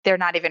they're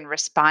not even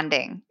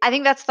responding. I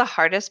think that's the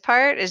hardest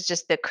part is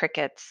just the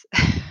crickets.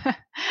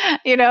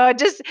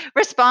 Just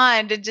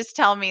respond and just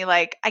tell me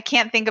like, I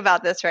can't think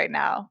about this right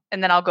now.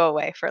 And then I'll go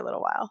away for a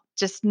little while.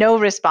 Just no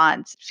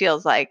response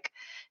feels like,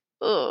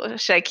 oh,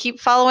 should I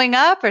keep following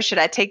up or should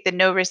I take the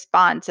no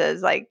response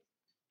as like,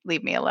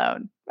 leave me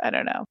alone? I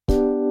don't know.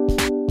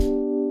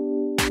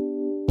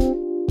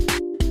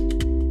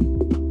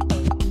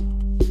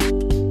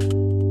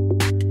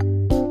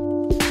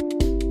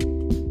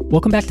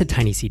 Welcome back to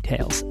TinySeed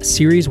Tales, a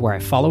series where I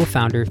follow a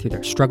founder through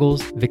their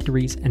struggles,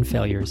 victories, and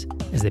failures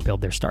as they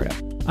build their startup.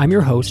 I'm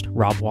your host,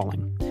 Rob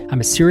Walling. I'm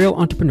a serial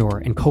entrepreneur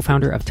and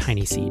co-founder of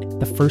TinySeed,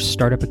 the first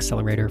startup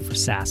accelerator for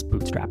SaaS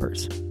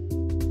bootstrappers.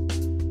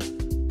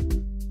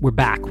 We're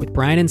back with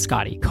Brian and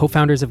Scotty,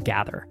 co-founders of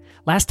Gather.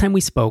 Last time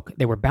we spoke,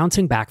 they were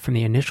bouncing back from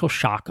the initial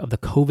shock of the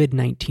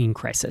COVID-19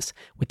 crisis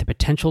with the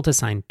potential to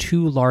sign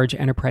 2 large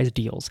enterprise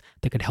deals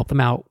that could help them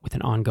out with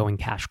an ongoing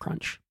cash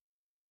crunch.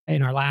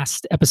 In our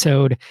last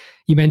episode,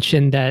 you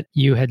mentioned that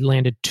you had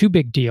landed 2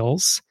 big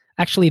deals.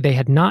 Actually, they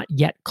had not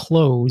yet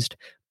closed,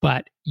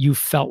 but you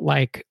felt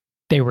like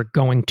they were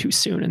going too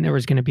soon. And there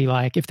was going to be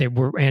like, if they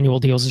were annual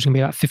deals, there's going to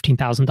be about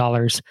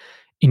 $15,000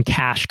 in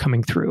cash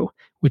coming through,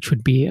 which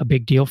would be a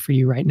big deal for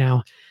you right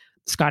now.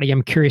 Scotty,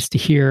 I'm curious to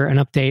hear an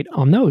update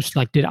on those.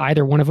 Like, did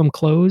either one of them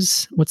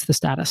close? What's the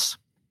status?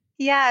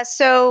 Yeah,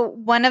 so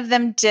one of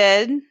them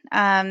did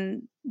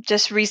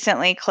just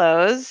recently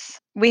close.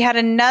 We had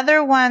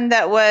another one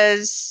that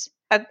was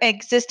an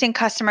existing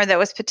customer that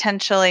was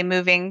potentially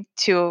moving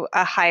to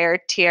a higher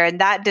tier, and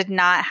that did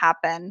not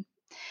happen.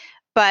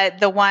 But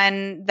the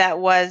one that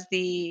was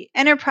the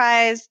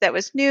enterprise that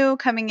was new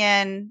coming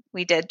in,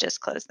 we did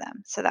just close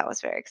them. So that was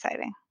very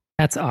exciting.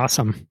 That's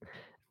awesome.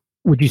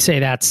 Would you say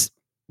that's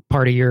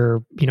part of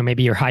your,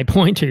 maybe your high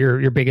point or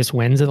your biggest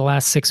wins of the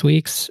last 6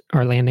 weeks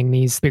are landing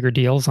these bigger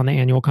deals on the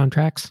annual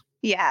contracts?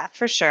 Yeah,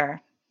 for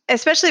sure.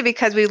 Especially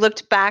because we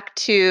looked back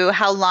to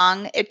how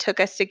long it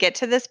took us to get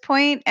to this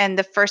point, and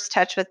the first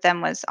touch with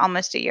them was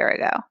almost a year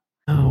ago.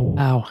 Oh,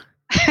 wow.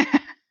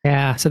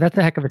 Yeah, so that's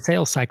a heck of a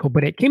sales cycle,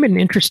 but it came at an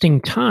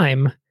interesting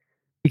time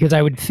because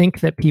I would think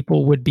that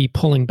people would be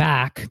pulling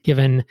back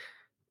given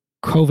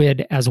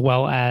COVID as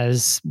well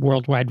as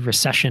worldwide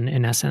recession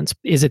in essence.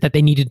 Is it that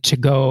they needed to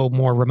go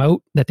more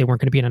remote, that they weren't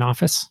going to be in an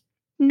office?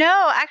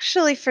 No,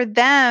 actually for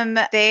them,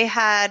 they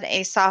had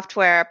a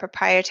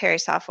proprietary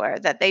software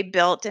that they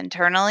built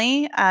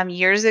internally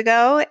years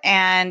ago.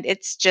 And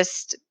it's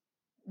just,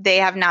 they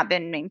have not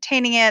been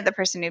maintaining it. The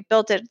person who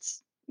built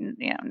it's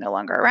no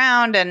longer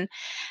around. And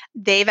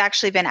they've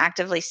actually been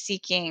actively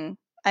seeking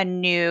a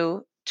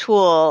new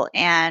tool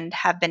and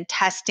have been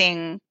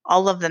testing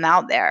all of them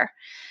out there.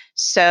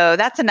 So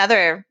that's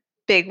another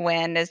big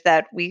win, is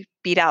that we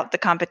beat out the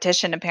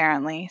competition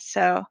apparently.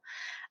 So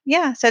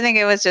yeah, so I think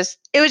it was just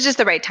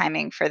the right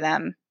timing for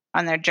them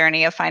on their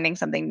journey of finding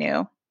something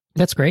new.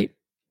 That's great.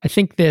 I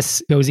think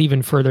this goes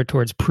even further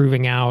towards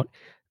proving out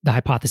the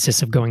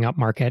hypothesis of going up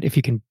market if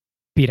you can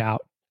beat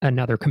out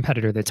another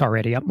competitor that's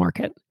already up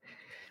market.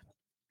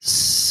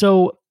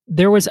 So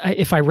there was,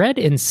 if I read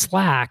in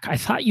Slack, I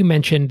thought you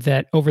mentioned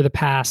that over the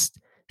past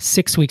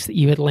 6 weeks that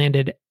you had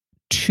landed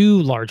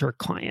 2 larger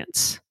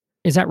clients.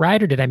 Is that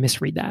right, or did I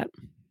misread that?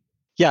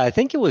 Yeah, I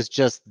think it was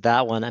just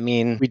that one. I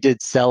mean, we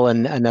did sell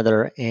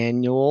another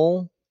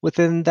annual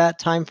within that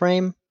time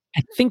frame.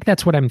 I think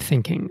that's what I'm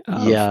thinking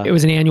of. Yeah. It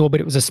was an annual, but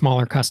it was a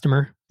smaller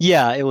customer.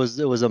 Yeah, it was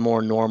a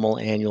more normal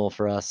annual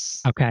for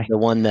us. Okay. The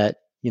one that,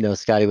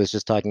 Scotty was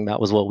just talking about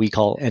was what we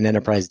call an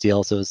enterprise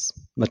deal. So it's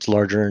much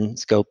larger in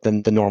scope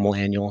than the normal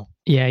annual.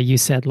 Yeah, you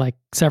said like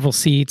several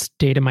seats,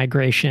 data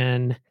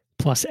migration,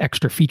 plus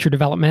extra feature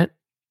development.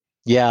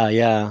 Yeah.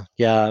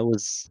 It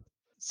was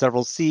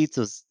several seats.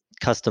 It was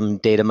custom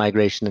data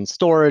migration and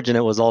storage. And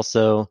it was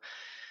also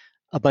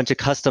a bunch of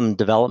custom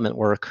development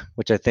work,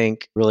 which I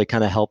think really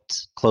kind of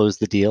helped close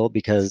the deal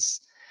because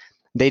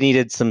they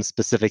needed some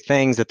specific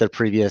things that their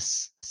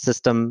previous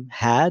system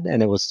had.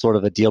 And it was sort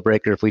of a deal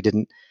breaker if we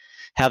didn't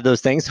have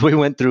those things. So we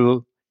went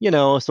through,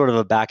 sort of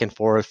a back and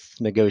forth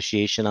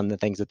negotiation on the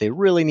things that they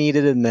really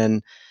needed. And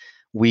then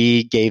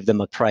we gave them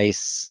a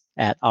price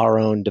at our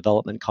own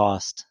development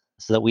cost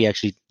so that we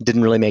actually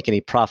didn't really make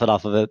any profit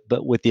off of it,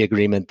 but with the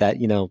agreement that,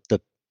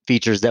 the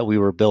features that we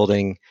were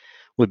building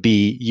would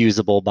be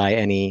usable by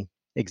any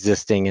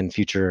existing and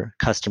future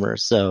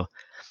customers. So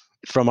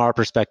from our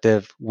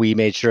perspective, we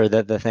made sure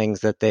that the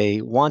things that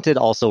they wanted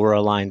also were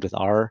aligned with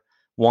our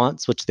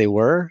wants, which they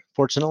were,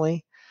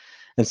 fortunately.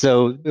 And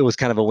so it was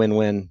kind of a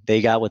win-win.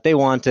 They got what they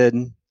wanted,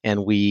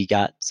 and we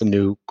got some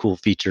new cool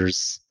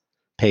features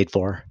paid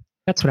for.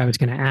 That's what I was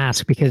going to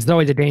ask, because there's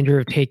always a danger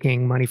of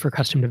taking money for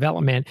custom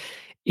development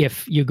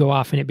if you go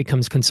off and it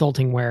becomes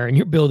consulting ware and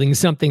you're building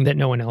something that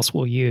no one else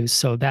will use.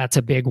 So that's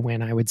a big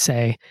win, I would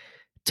say,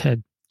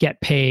 to get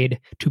paid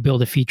to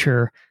build a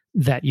feature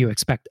that you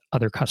expect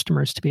other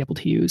customers to be able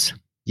to use.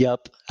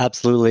 Yep,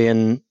 absolutely.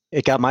 And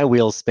it got my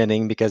wheels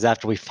spinning because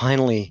after we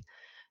finally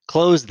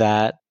closed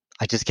that,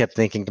 I just kept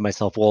thinking to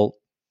myself, well,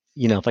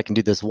 if I can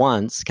do this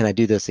once, can I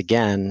do this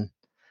again?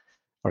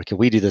 or can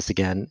we do this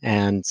again?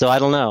 And so I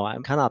don't know.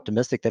 I'm kind of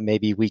optimistic that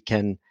maybe we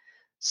can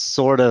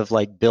sort of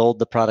like build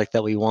the product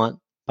that we want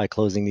by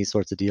closing these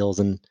sorts of deals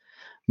and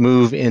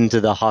move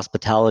into the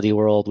hospitality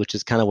world, which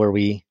is kind of where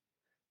we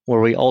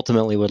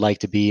ultimately would like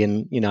to be.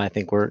 And I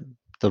think where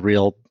the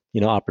real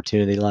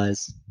opportunity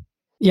lies.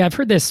 Yeah, I've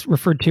heard this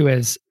referred to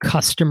as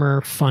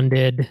customer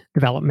funded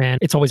development.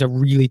 It's always a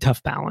really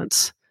tough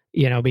balance,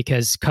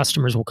 because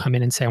customers will come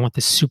in and say, I want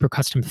this super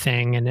custom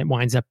thing, and it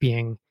winds up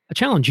being a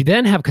challenge. You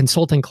then have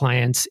consulting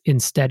clients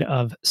instead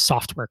of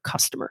software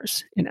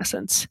customers, in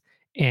essence.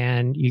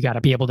 And you got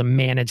to be able to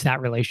manage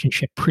that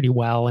relationship pretty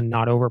well and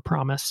not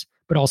overpromise,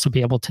 but also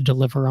be able to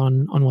deliver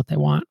on what they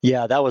want.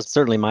 Yeah, that was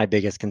certainly my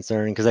biggest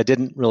concern because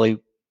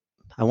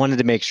I wanted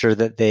to make sure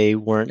that they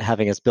weren't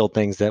having us build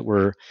things that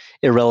were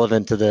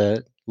irrelevant to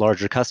the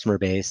larger customer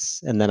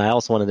base. And then I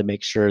also wanted to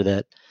make sure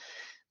that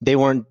they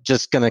weren't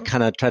just going to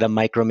kind of try to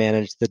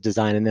micromanage the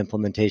design and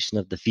implementation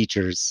of the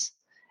features.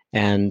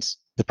 And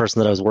the person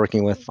that I was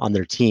working with on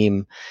their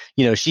team,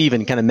 she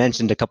even kind of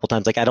mentioned a couple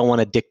times, like, I don't want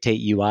to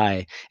dictate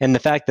UI. And the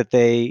fact that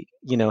they,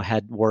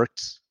 had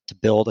worked to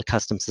build a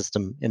custom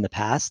system in the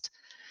past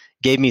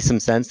gave me some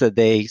sense that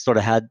they sort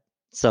of had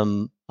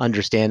some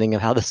understanding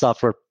of how the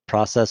software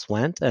process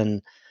went,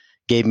 and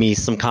gave me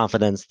some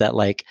confidence that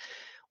like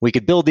we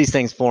could build these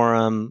things for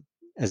them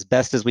as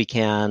best as we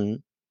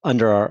can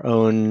under our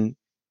own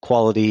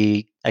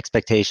quality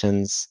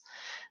expectations,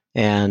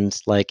 and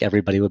like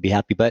everybody would be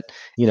happy. But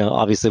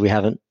obviously we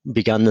haven't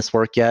begun this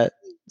work yet,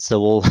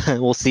 so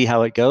we'll see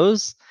how it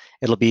goes.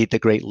 It'll be the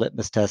great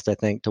litmus test, I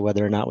think, to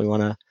whether or not we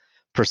want to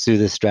pursue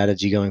this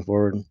strategy going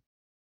forward.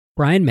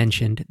 Brian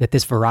mentioned that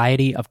this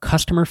variety of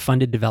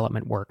customer-funded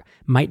development work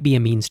might be a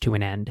means to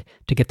an end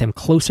to get them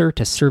closer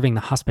to serving the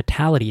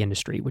hospitality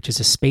industry, which is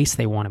a space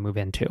they want to move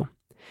into.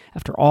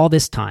 After all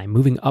this time,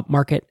 moving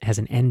upmarket has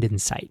an end in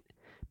sight,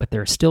 but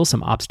there are still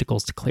some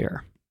obstacles to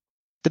clear.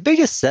 The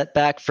biggest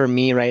setback for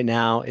me right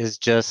now is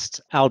just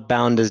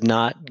outbound is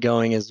not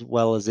going as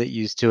well as it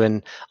used to.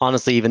 And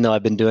honestly, even though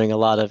I've been doing a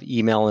lot of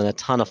email and a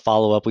ton of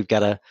follow-up, we've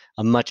got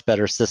a much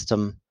better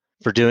system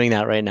for doing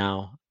that right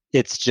now.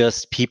 It's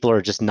just people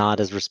are just not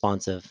as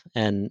responsive,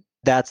 and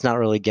that's not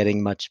really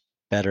getting much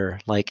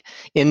better. Like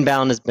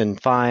inbound has been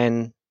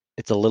fine.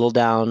 It's a little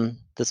down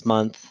this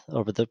month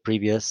over the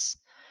previous.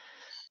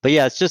 But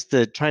yeah, it's just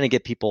trying to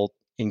get people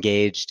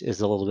engaged is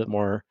a little bit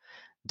more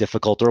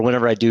difficult. Or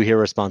whenever I do hear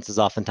responses,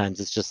 oftentimes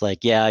it's just like,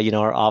 yeah,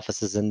 our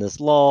office is in this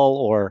lull,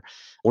 or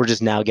we're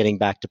just now getting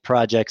back to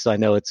projects. So I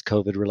know it's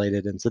COVID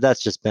related. And so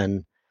that's just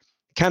been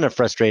kind of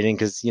frustrating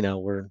because,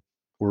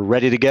 we're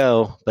ready to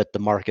go, but the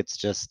market's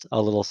just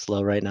a little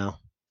slow right now.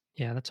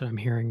 Yeah, that's what I'm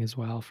hearing as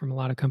well from a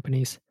lot of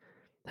companies.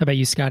 How about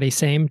you, Scotty?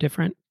 Same,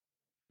 different?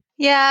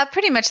 Yeah,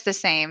 pretty much the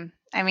same.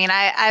 I mean,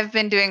 I've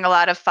been doing a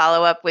lot of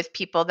follow up with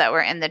people that were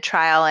in the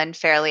trial and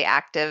fairly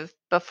active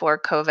before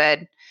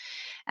COVID,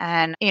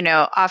 and,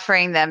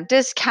 offering them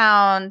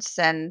discounts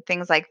and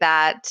things like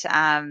that,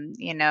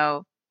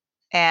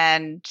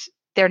 and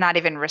they're not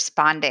even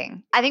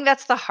responding. I think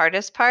that's the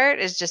hardest part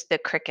is just the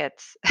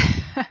crickets.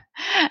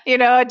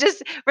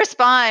 Just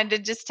respond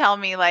and just tell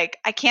me, like,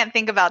 I can't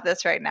think about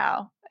this right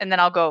now. And then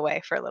I'll go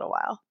away for a little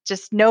while.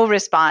 Just no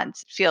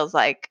response feels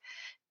like,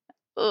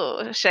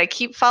 oh, should I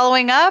keep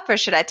following up or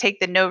should I take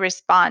the no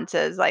response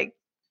as like,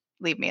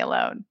 leave me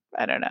alone?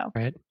 I don't know.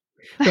 Right.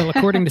 Well,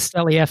 according to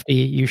Stelly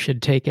FD, you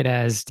should take it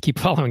as keep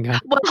following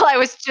up. Well, I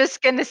was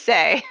just going to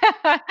say,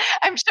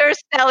 I'm sure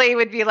Stelly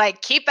would be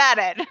like, keep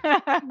at it.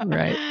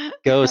 Right.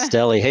 Go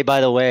Stelly. Hey,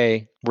 by the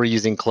way, we're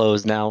using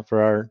Close now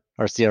for our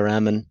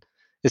CRM, and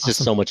it's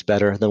just so much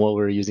better than what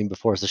we were using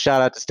before. So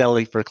shout out to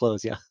Stelly for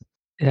Close. Yeah.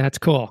 Yeah, that's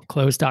cool.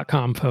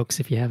 Close.com, folks,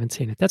 if you haven't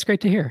seen it. That's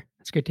great to hear.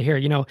 That's great to hear.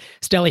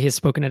 Stelly has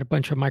spoken at a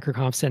bunch of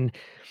microconfs, and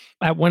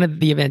at one of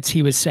the events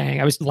he was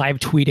saying, I was live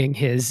tweeting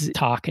his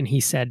talk, and he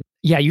said,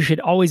 yeah, you should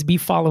always be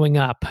following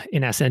up,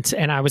 in essence.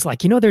 And I was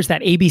like, there's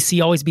that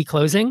ABC, always be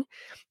closing.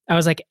 I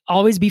was like,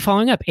 always be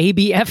following up,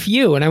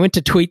 ABFU. And I went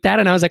to tweet that,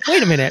 and I was like,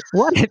 wait a minute,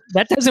 what?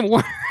 That doesn't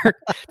work.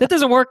 That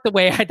doesn't work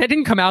that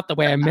didn't come out the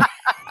way I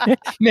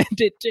meant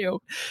it to.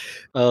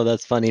 Oh,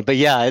 that's funny. But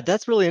yeah,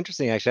 that's really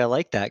interesting, actually. I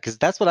like that because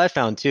that's what I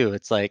found too.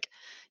 It's like,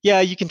 yeah,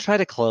 you can try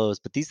to close,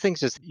 but these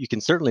things you can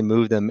certainly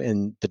move them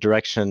in the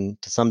direction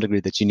to some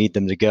degree that you need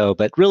them to go.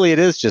 But really, it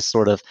is just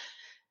sort of,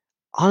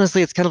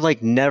 honestly, it's kind of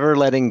like never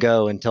letting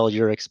go until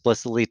you're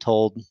explicitly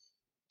told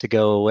to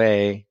go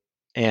away.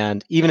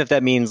 And even if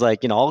that means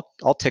like,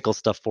 I'll tickle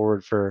stuff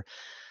forward for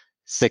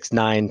 6,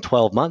 9,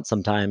 12 months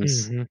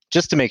sometimes,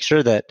 just to make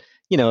sure that,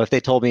 if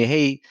they told me,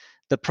 hey,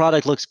 the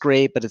product looks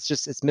great, but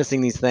it's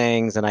missing these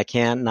things and I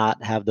can't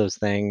not have those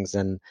things.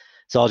 And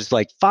so I'll just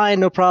like, fine,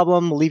 no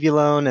problem, we'll leave you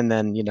alone. And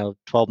then,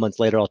 12 months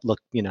later, I'll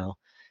look,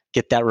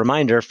 get that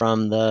reminder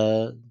from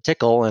the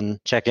tickle and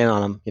check in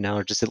on them,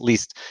 or just at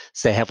least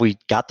say, have we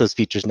got those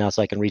features now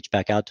so I can reach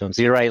back out to them?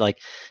 So you're right. Like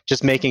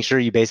just making sure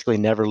you basically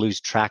never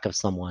lose track of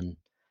someone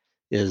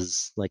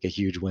is like a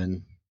huge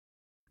win.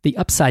 The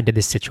upside to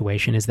this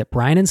situation is that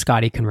Brian and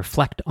Scotty can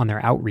reflect on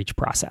their outreach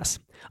process.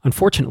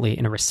 Unfortunately,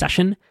 in a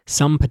recession,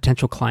 some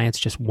potential clients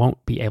just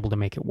won't be able to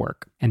make it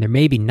work, and there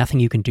may be nothing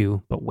you can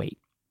do but wait.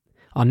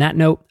 On that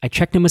note, I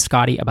checked in with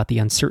Scotty about the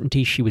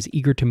uncertainty she was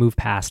eager to move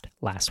past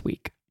last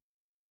week.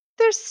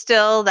 There's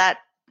still that,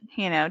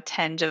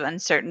 tinge of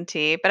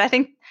uncertainty, but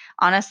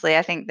honestly,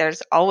 I think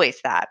there's always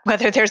that,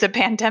 whether there's a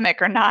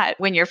pandemic or not.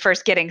 When you're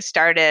first getting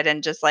started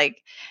and just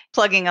like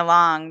plugging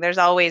along, there's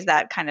always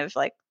that kind of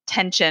like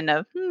tension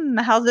of,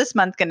 how's this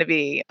month going to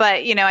be?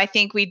 But, I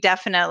think we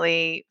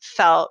definitely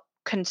felt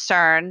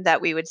concerned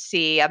that we would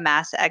see a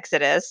mass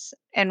exodus,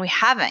 and we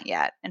haven't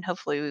yet, and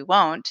hopefully we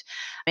won't.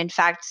 In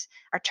fact,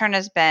 our turn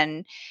has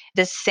been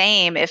the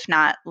same, if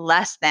not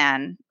less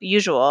than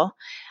usual.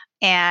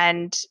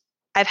 And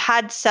I've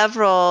had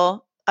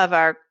several of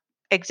our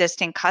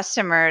existing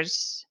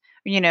customers,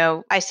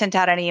 I sent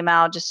out an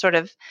email just sort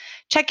of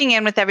checking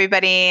in with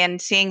everybody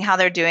and seeing how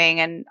they're doing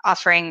and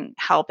offering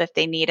help if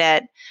they need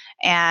it.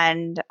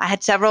 And I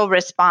had several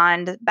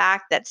respond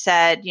back that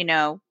said,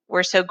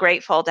 we're so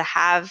grateful to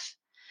have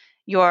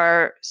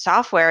your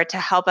software to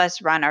help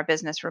us run our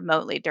business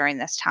remotely during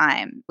this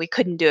time. We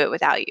couldn't do it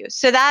without you.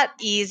 So that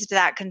eased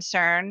that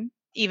concern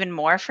even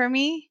more for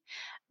me.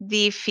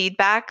 The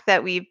feedback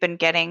that we've been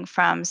getting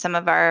from some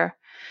of our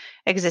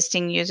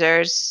existing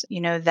users,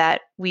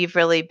 that we've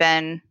really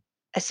been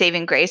a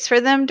saving grace for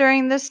them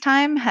during this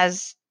time,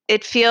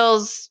 it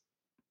feels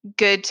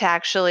good to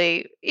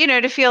actually,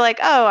 to feel like,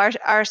 oh,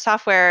 our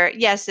software,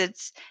 yes,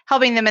 it's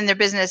helping them in their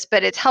business,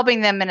 but it's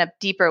helping them in a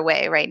deeper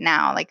way right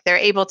now. Like they're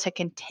able to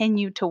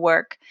continue to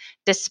work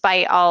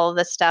despite all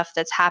the stuff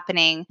that's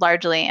happening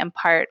largely in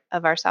part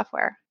of our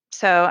software.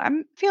 So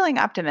I'm feeling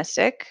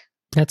optimistic.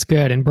 That's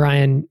good. And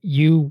Brian,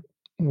 you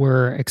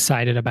were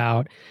excited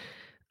about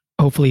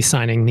hopefully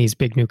signing these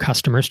big new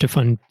customers to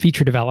fund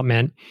feature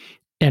development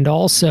and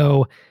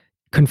also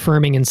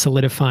confirming and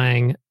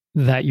solidifying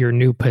that your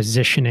new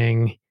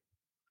positioning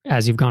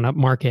as you've gone up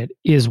market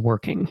is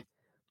working.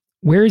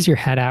 Where is your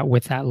head at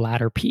with that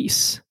latter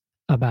piece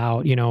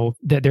about,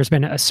 that there's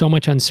been so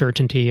much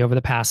uncertainty over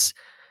the past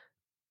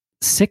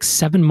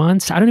 6-7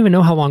 months? I don't even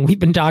know how long we've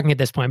been talking at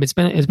this point,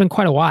 but it's been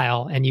quite a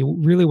while. And you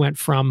really went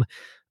from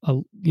a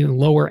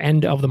lower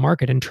end of the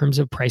market in terms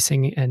of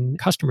pricing and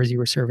customers you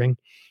were serving.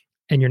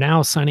 And you're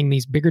now signing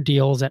these bigger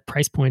deals at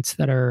price points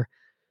that are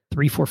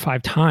 3, 4,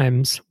 5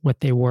 times what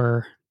they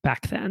were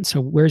back then.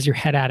 So where's your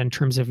head at in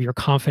terms of your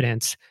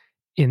confidence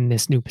in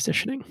this new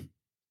positioning?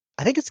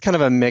 I think it's kind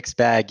of a mixed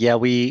bag. Yeah,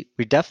 we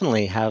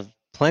definitely have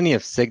plenty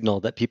of signal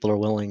that people are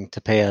willing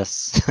to pay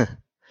us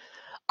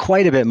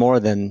quite a bit more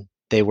than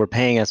they were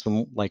paying us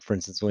when, like, for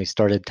instance, when we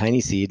started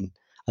TinySeed.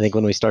 I think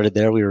when we started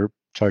there, we were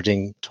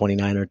charging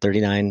 $29 or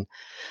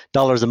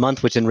 $39 a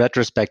month, which in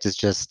retrospect is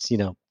just,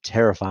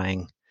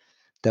 terrifying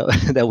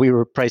that we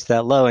were priced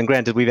that low. And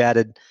granted, we've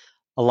added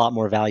a lot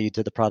more value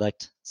to the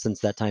product since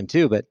that time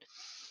too. But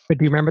do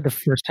you remember the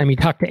first time you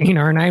talked to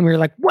Einar and I, and we were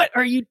like, what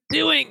are you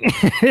doing?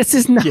 This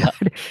is not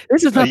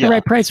the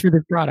right price for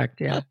this product.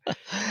 Yeah.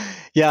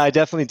 Yeah, I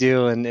definitely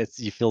do. And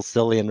you feel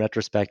silly in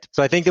retrospect.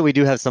 So I think that we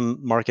do have some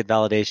market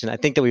validation. I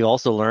think that we've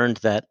also learned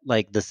that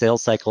like the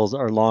sales cycles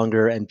are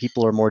longer and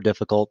people are more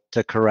difficult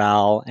to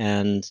corral.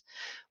 And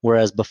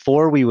whereas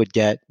before we would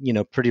get,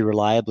 pretty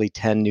reliably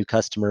 10 new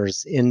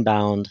customers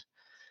inbound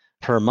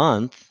per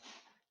month,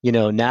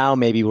 now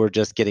maybe we're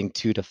just getting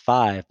 2 to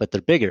 5, but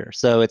they're bigger.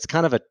 So it's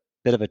kind of a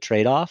bit of a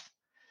trade-off.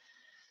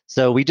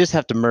 So we just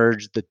have to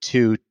merge the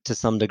two to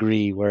some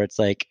degree where it's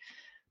like,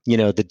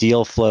 the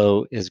deal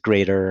flow is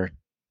greater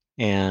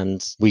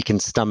and we can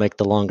stomach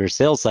the longer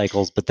sales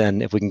cycles. But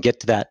then if we can get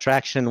to that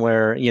traction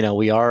where,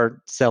 we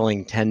are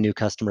selling 10 new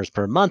customers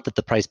per month at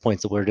the price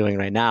points that we're doing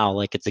right now,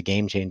 like it's a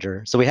game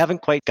changer. So we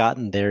haven't quite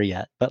gotten there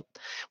yet, but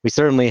we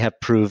certainly have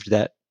proved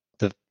that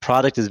the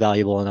product is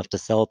valuable enough to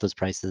sell at those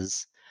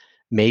prices,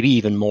 maybe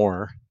even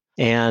more.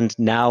 And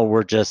now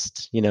we're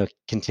just,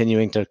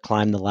 continuing to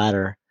climb the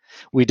ladder.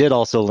 We did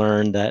also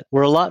learn that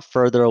we're a lot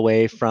further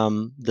away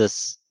from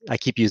this, I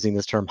keep using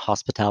this term,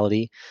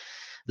 hospitality,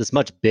 this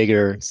much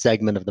bigger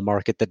segment of the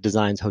market that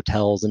designs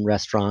hotels and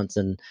restaurants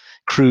and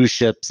cruise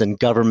ships and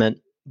government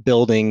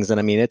buildings. And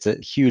I mean, it's a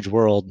huge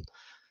world.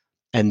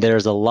 And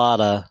there's a lot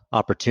of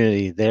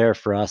opportunity there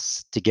for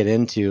us to get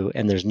into.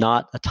 And there's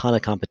not a ton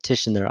of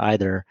competition there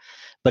either,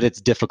 but it's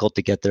difficult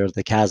to get there.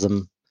 The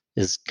chasm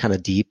is kind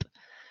of deep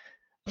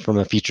from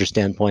a feature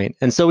standpoint.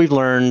 And so we've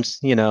learned,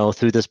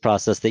 through this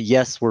process that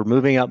yes, we're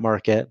moving up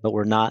market, but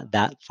we're not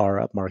that far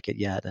up market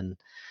yet. And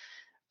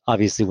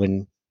obviously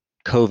when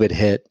COVID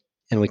hit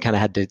and we kind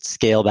of had to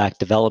scale back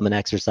development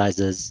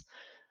exercises,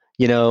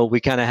 we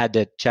kind of had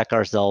to check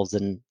ourselves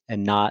and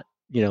not,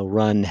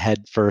 run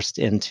head first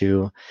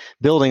into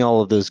building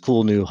all of those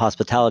cool new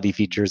hospitality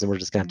features. And we're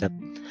just going to have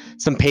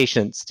some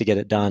patience to get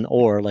it done.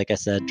 Or like I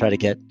said, try to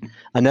get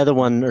another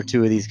 1 or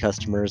 2 of these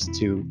customers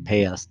to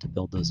pay us to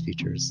build those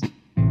features.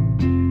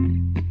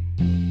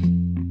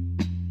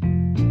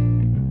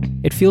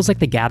 It feels like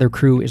the Gather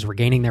crew is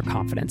regaining their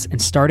confidence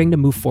and starting to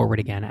move forward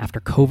again after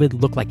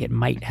COVID looked like it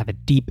might have a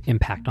deep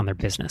impact on their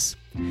business.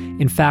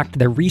 In fact,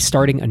 they're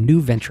restarting a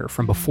new venture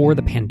from before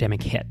the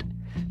pandemic hit.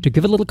 To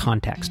give a little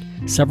context,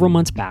 several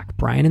months back,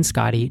 Brian and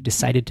Scotty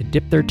decided to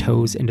dip their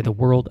toes into the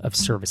world of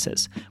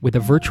services with a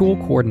virtual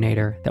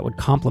coordinator that would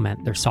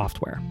complement their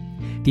software.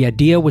 The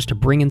idea was to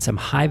bring in some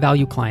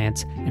high-value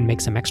clients and make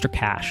some extra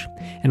cash.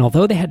 And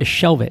although they had to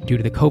shelve it due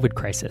to the COVID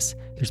crisis,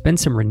 there's been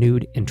some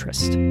renewed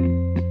interest.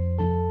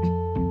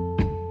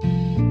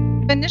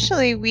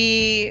 Initially,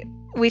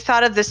 we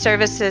thought of the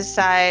services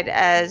side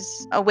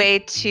as a way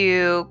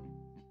to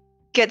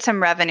get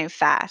some revenue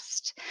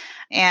fast.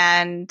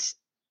 And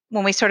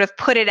when we sort of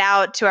put it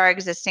out to our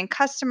existing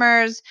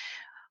customers,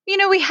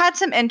 we had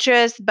some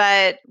interest,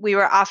 but we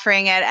were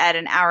offering it at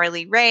an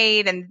hourly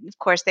rate. And of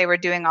course, they were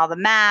doing all the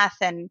math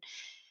and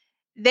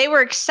they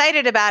were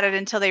excited about it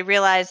until they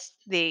realized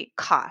the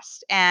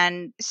cost.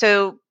 And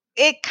so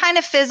it kind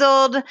of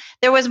fizzled.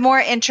 There was more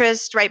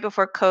interest right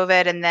before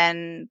COVID, and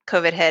then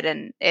COVID hit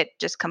and it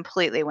just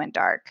completely went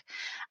dark.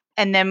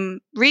 And then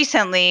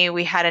recently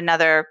we had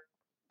another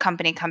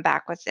company come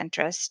back with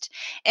interest.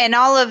 And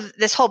all of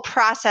this whole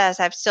process,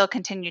 I've still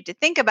continued to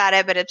think about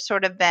it, but it's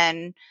sort of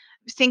been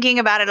thinking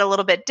about it a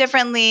little bit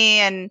differently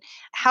and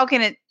how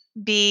can it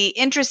be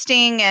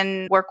interesting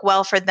and work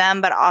well for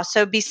them, but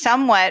also be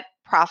somewhat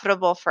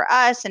profitable for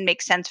us and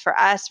make sense for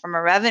us from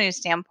a revenue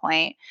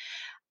standpoint.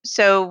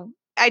 So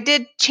I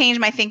did change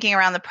my thinking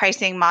around the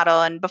pricing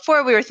model. And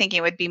before we were thinking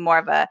it would be more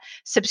of a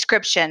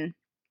subscription,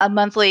 a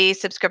monthly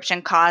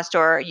subscription cost,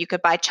 or you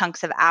could buy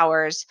chunks of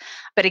hours.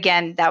 But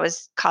again, that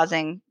was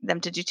causing them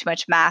to do too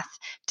much math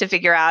to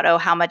figure out,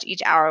 how much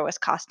each hour was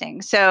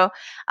costing. So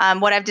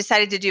what I've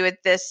decided to do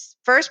with this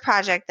first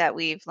project that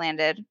we've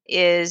landed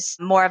is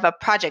more of a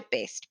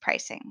project-based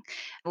pricing,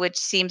 which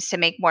seems to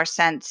make more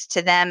sense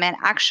to them and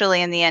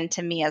actually in the end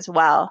to me as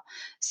well.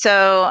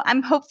 So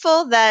I'm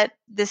hopeful that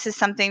this is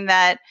something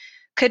that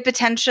could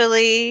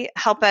potentially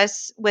help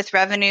us with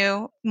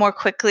revenue more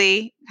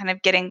quickly, kind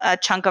of getting a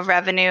chunk of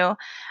revenue.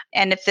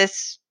 And if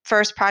this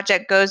first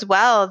project goes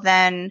well,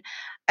 then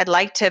I'd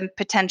like to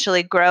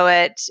potentially grow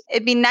it.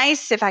 It'd be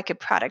nice if I could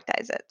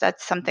productize it.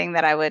 That's something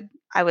that I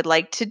would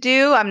like to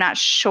do. I'm not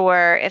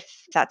sure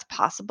if that's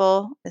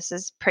possible. This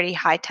is pretty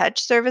high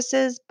touch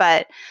services,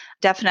 but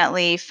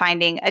definitely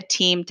finding a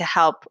team to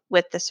help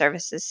with the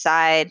services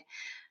side.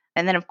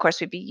 And then of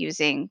course we'd be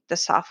using the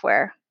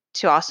software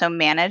to also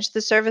manage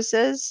the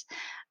services,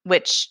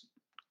 which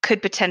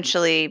could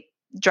potentially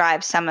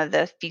drive some of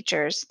the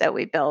features that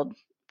we build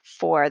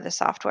for the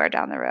software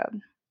down the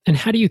road. And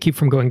how do you keep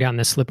from going down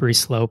the slippery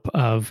slope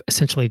of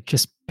essentially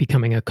just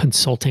becoming a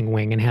consulting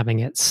wing and having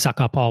it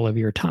suck up all of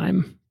your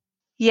time?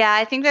 Yeah,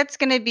 I think that's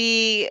going to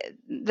be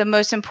the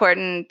most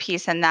important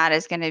piece, and that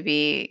is going to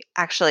be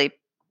actually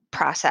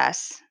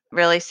process,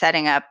 really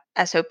setting up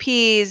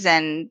SOPs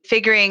and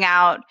figuring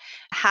out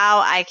how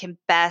I can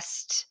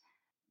best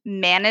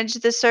manage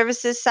the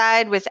services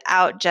side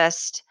without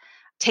just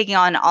taking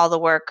on all the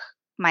work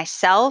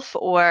myself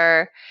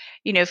or,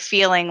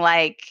 feeling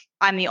like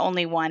I'm the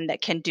only one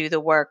that can do the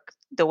work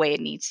the way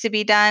it needs to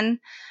be done.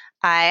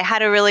 I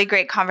had a really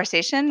great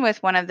conversation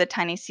with one of the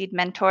TinySeed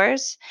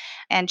mentors,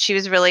 and she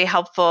was really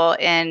helpful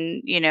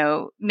in,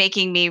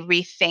 making me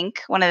rethink.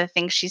 One of the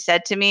things she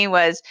said to me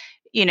was,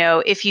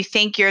 if you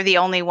think you're the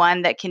only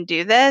one that can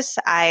do this,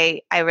 I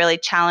really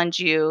challenge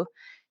you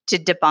to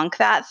debunk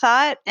that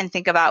thought and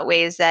think about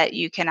ways that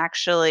you can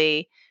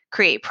actually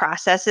create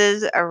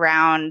processes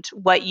around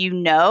what you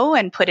know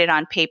and put it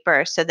on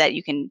paper so that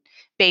you can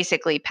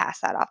basically pass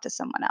that off to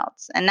someone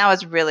else. And that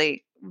was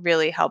really,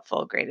 really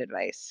helpful, great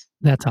advice.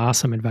 That's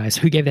awesome advice.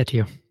 Who gave that to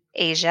you?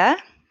 Asia.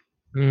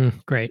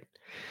 Great.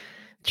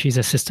 She's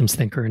a systems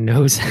thinker and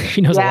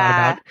she knows a lot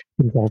about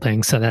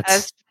consulting. So I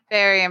was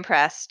very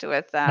impressed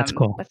with that's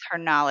cool. With her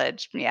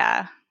knowledge.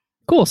 Yeah.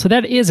 Cool. So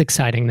that is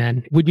exciting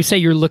then. Would you say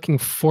you're looking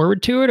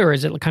forward to it, or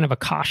is it kind of a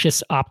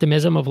cautious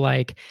optimism of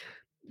like,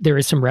 there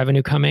is some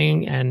revenue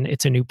coming and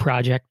it's a new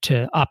project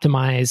to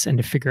optimize and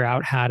to figure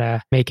out how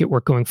to make it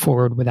work going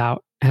forward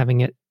without having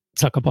it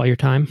suck up all your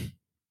time?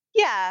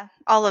 Yeah,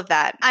 all of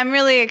that. I'm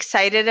really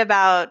excited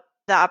about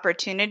the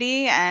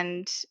opportunity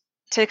and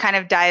to kind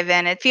of dive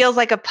in. It feels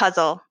like a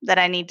puzzle that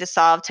I need to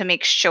solve to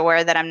make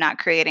sure that I'm not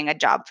creating a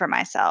job for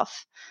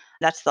myself.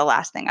 That's the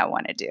last thing I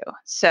want to do.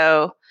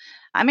 So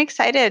I'm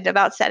excited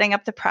about setting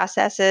up the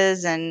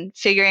processes and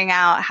figuring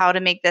out how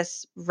to make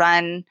this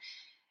run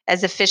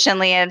as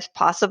efficiently as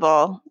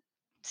possible.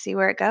 See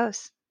where it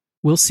goes.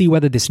 We'll see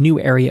whether this new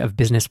area of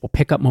business will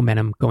pick up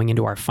momentum going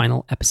into our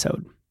final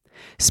episode.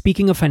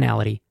 Speaking of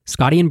finality,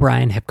 Scotty and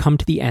Brian have come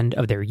to the end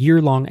of their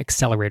year-long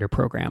accelerator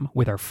program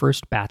with our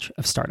first batch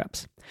of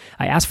startups.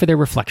 I asked for their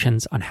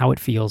reflections on how it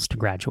feels to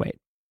graduate.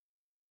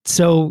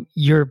 So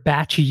your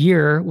batch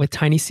year with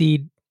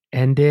TinySeed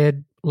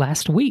ended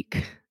last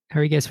week. How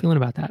are you guys feeling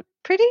about that?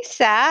 Pretty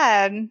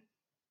sad.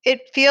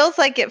 It feels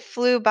like it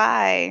flew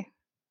by,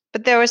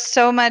 but there was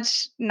so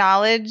much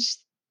knowledge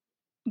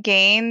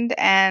gained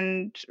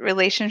and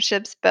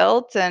relationships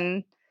built,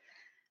 and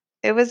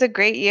It was a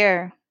great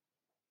year.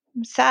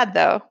 I'm sad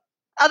though.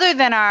 Other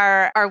than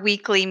our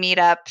weekly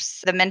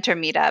meetups, the mentor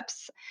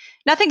meetups,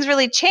 nothing's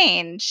really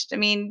changed. I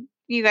mean,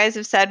 you guys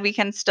have said we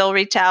can still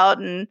reach out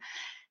and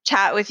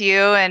chat with you,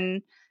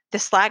 and the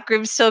Slack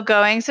group's still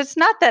going. So it's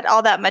not that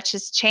all that much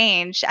has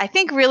changed. I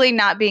think really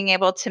not being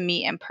able to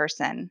meet in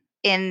person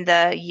in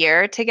the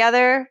year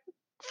together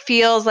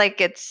feels like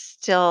it's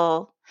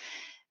still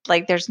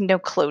like there's no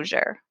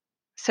closure.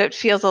 So it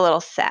feels a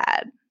little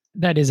sad.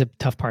 That is a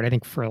tough part, I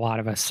think, for a lot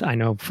of us. I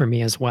know for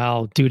me as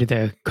well, due to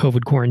the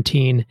COVID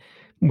quarantine,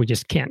 we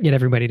just can't get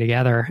everybody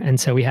together. And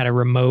so we had a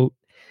remote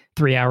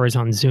 3 hours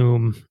on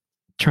Zoom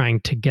trying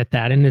to get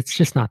that. And it's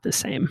just not the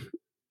same.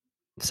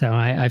 So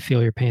I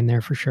feel your pain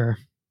there for sure.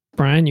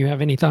 Brian, you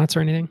have any thoughts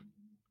or anything?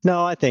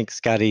 No, I think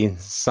Scotty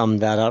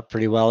summed that up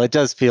pretty well. It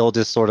does feel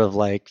just sort of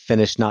like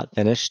finished, not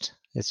finished.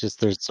 It's just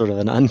there's sort of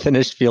an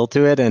unfinished feel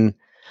to it. And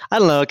I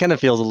don't know, it kind of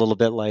feels a little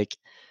bit like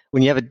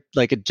when you have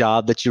a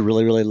job that you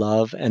really, really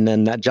love, and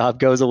then that job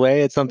goes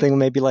away, it's something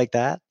maybe like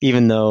that,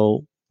 even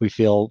though we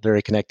feel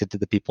very connected to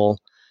the people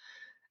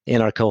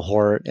in our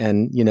cohort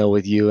and,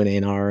 with you and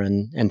Einar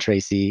and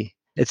Tracy,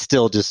 it's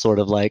still just sort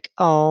of like,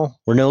 oh,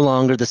 we're no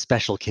longer the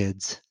special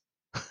kids.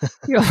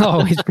 You'll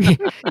always be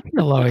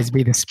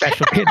the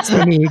special kid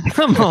to me.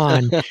 Come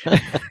on.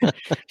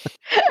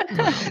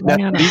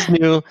 Now,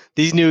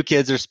 these new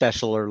kids are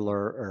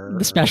specialer.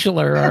 The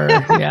specialer,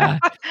 yeah.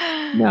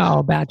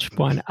 No, batch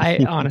one.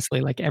 I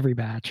honestly, like every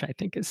batch, I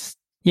think is,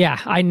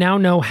 I now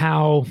know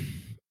how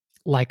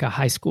like a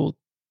high school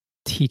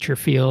teacher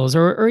feels,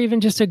 or even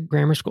just a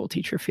grammar school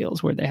teacher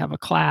feels, where they have a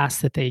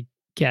class that they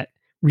get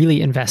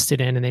really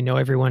invested in and they know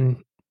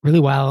everyone really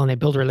well and they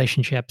build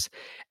relationships.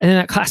 And then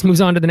that class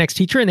moves on to the next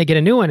teacher and they get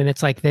a new one. And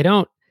it's like, they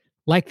don't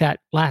like that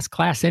last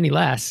class any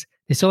less.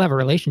 They still have a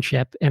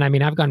relationship. And I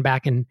mean, I've gone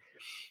back and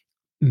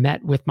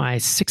met with my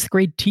 6th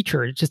grade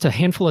teacher just a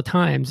handful of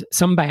times,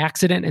 some by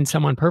accident and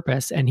some on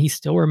purpose. And he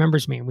still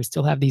remembers me and we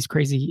still have these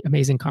crazy,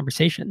 amazing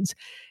conversations.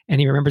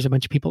 And he remembers a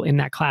bunch of people in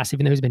that class,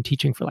 even though he's been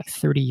teaching for like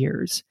 30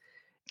 years.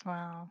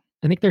 Wow.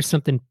 I think there's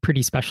something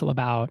pretty special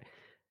about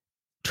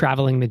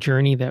traveling the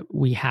journey that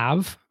we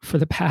have for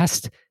the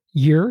past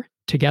year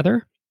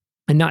together,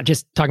 and not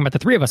just talking about the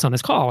 3 of us on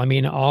this call. I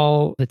mean,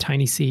 all the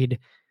TinySeed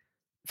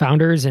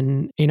founders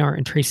and Einar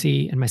and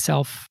Tracy and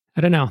myself.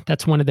 I don't know.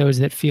 That's one of those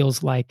that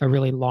feels like a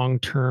really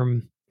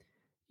long-term,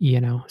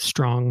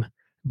 strong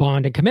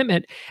bond and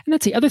commitment. And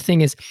that's the other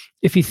thing is,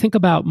 if you think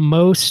about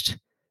most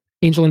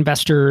angel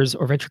investors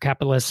or venture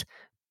capitalists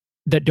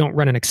that don't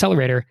run an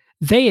accelerator,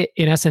 they,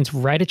 in essence,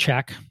 write a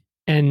check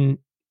and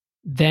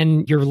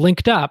then you're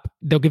linked up.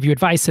 They'll give you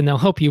advice and they'll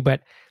help you,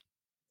 but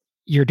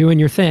you're doing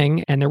your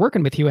thing and they're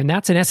working with you. And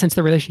that's in essence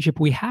the relationship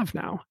we have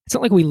now. It's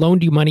not like we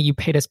loaned you money, you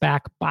paid us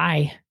back.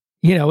 Bye.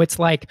 It's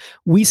like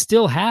we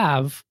still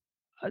have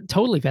a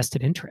totally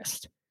vested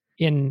interest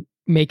in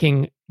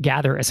making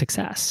Gather a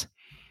success.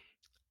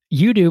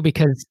 You do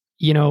because,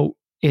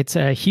 it's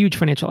a huge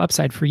financial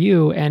upside for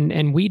you.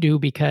 And we do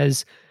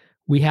because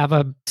we have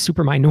a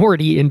super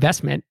minority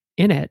investment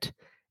in it.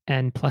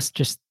 And plus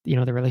just, the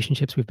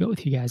relationships we've built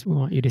with you guys, we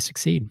want you to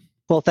succeed.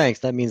 Well, thanks.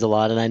 That means a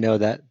lot. And I know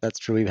that that's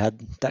true. We've had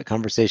that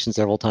conversation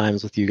several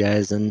times with you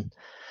guys. And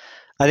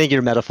I think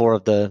your metaphor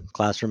of the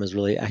classroom is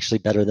really actually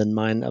better than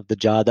mine of the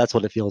job. That's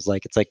what it feels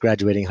like. It's like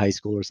graduating high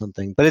school or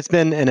something. But it's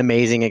been an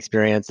amazing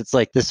experience. It's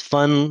like this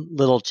fun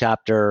little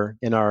chapter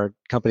in our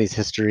company's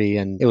history.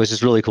 And it was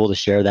just really cool to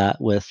share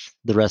that with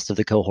the rest of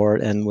the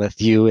cohort and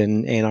with you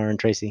and Einar and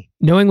Tracy.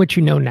 Knowing what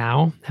you know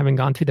now, having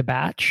gone through the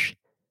batch,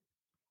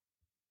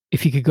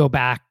 if you could go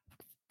back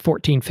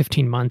 14,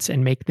 15 months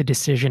and make the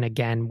decision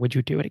again, would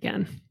you do it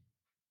again?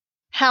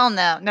 Hell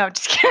no. No,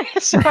 just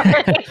kidding.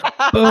 Sorry.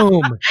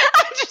 Boom.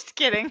 I'm just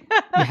kidding.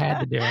 You had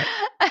to do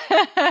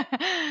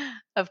it.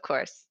 Of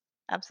course.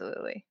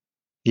 Absolutely.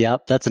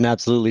 Yep. That's an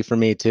absolutely for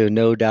me too.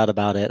 No doubt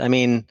about it. I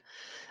mean,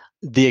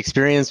 the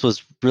experience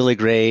was really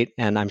great.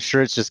 And I'm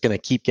sure it's just going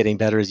to keep getting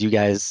better as you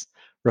guys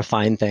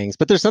refine things.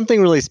 But there's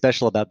something really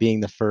special about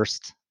being the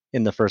first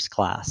in the first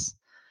class.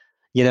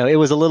 It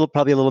was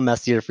probably a little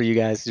messier for you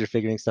guys because you're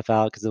figuring stuff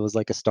out because it was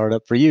like a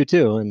startup for you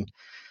too.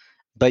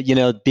 But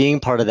being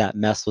part of that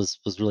mess was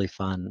really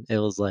fun. It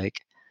was like,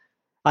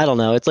 I don't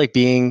know, it's like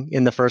being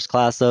in the first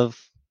class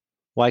of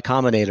Y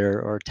Combinator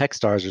or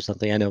Techstars or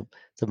something. I know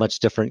it's a much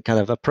different kind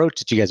of approach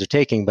that you guys are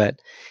taking, but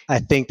I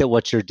think that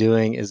what you're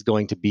doing is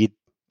going to be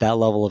that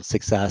level of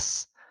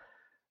success.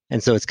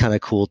 And so it's kind of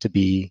cool to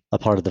be a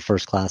part of the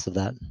first class of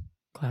that.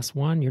 Class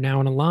 1, you're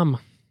now an alum.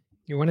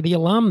 You're one of the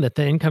alum that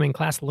the incoming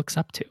class looks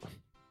up to.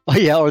 Oh,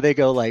 yeah, or they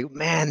go like,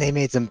 man, they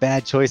made some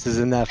bad choices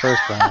in that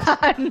first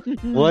class.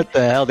 What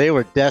the hell? They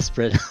were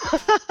desperate.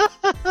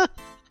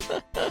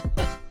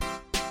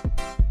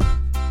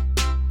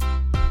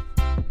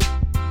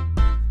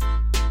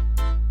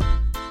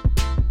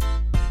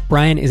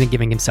 Brian isn't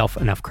giving himself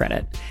enough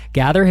credit.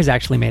 Gather has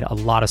actually made a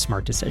lot of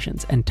smart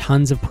decisions and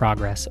tons of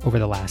progress over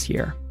the last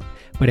year.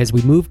 But as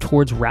we move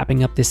towards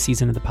wrapping up this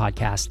season of the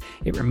podcast,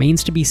 it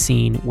remains to be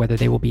seen whether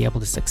they will be able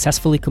to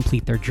successfully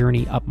complete their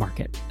journey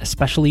upmarket,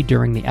 especially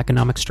during the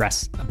economic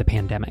stress of the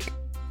pandemic.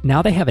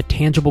 Now they have a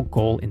tangible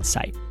goal in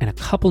sight and a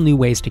couple new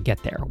ways to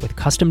get there with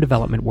custom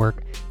development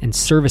work and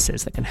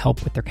services that can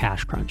help with their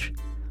cash crunch.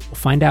 We'll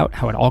find out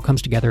how it all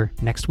comes together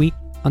next week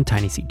on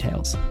TinySeed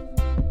Tales.